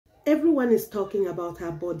Everyone is talking about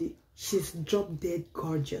her body. She's drop dead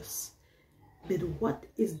gorgeous. But what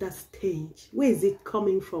is that stage? Where is it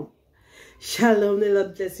coming from? Shalom, the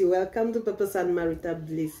Lord bless you. Welcome to Purpose and Marital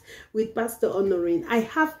Bliss with Pastor Honorine. I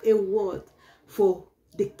have a word for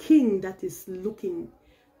the king that is looking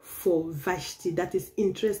for Vashti, that is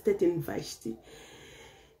interested in Vashti.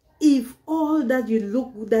 If all that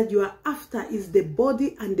you are after is the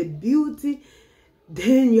body and the beauty,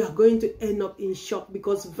 then you are going to end up in shock,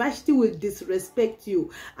 because Vashti will disrespect you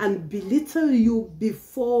and belittle you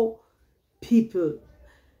before people.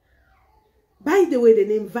 By the way, the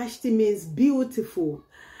name Vashti means beautiful.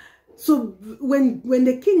 So when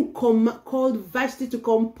the king called Vashti to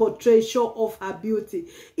come portray, show off her beauty,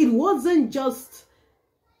 it wasn't just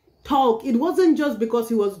talk. It wasn't just because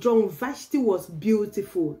he was drunk. Vashti was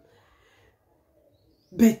beautiful.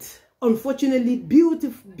 But unfortunately,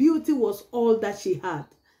 beauty was all that she had.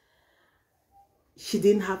 She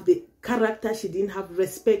didn't have the character. She didn't have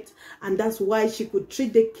respect. And that's why she could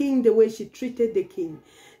treat the king the way she treated the king.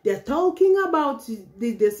 They're talking about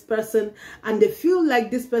this person, and they feel like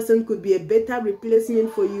this person could be a better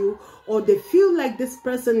replacement for you, or they feel like this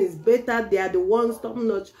person is better. They are the ones top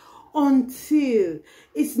notch. Until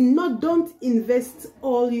it's not, don't invest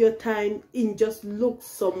all your time in just look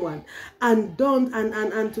someone, and don't,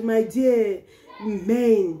 and to my dear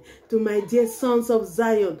men, to my dear sons of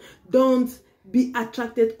Zion, don't be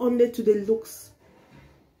attracted only to the looks.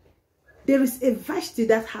 There is a Vashti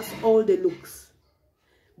that has all the looks,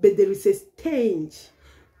 but there is a stench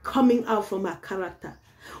coming out from her character.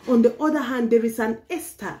 On the other hand, there is an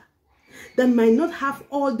Esther that might not have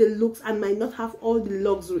all the looks and might not have all the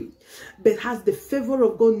luxury, but has the favor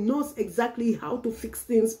of God, knows exactly how to fix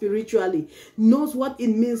things spiritually, knows what it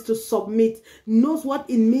means to submit, knows what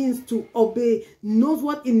it means to obey, knows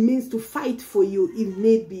what it means to fight for you if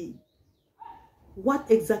need be.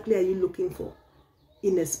 What exactly are you looking for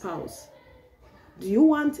in a spouse? Do you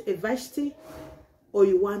want a Vashti or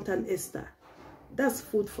you want an Esther? That's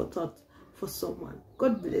food for thought for someone.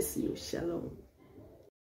 God bless you. Shalom.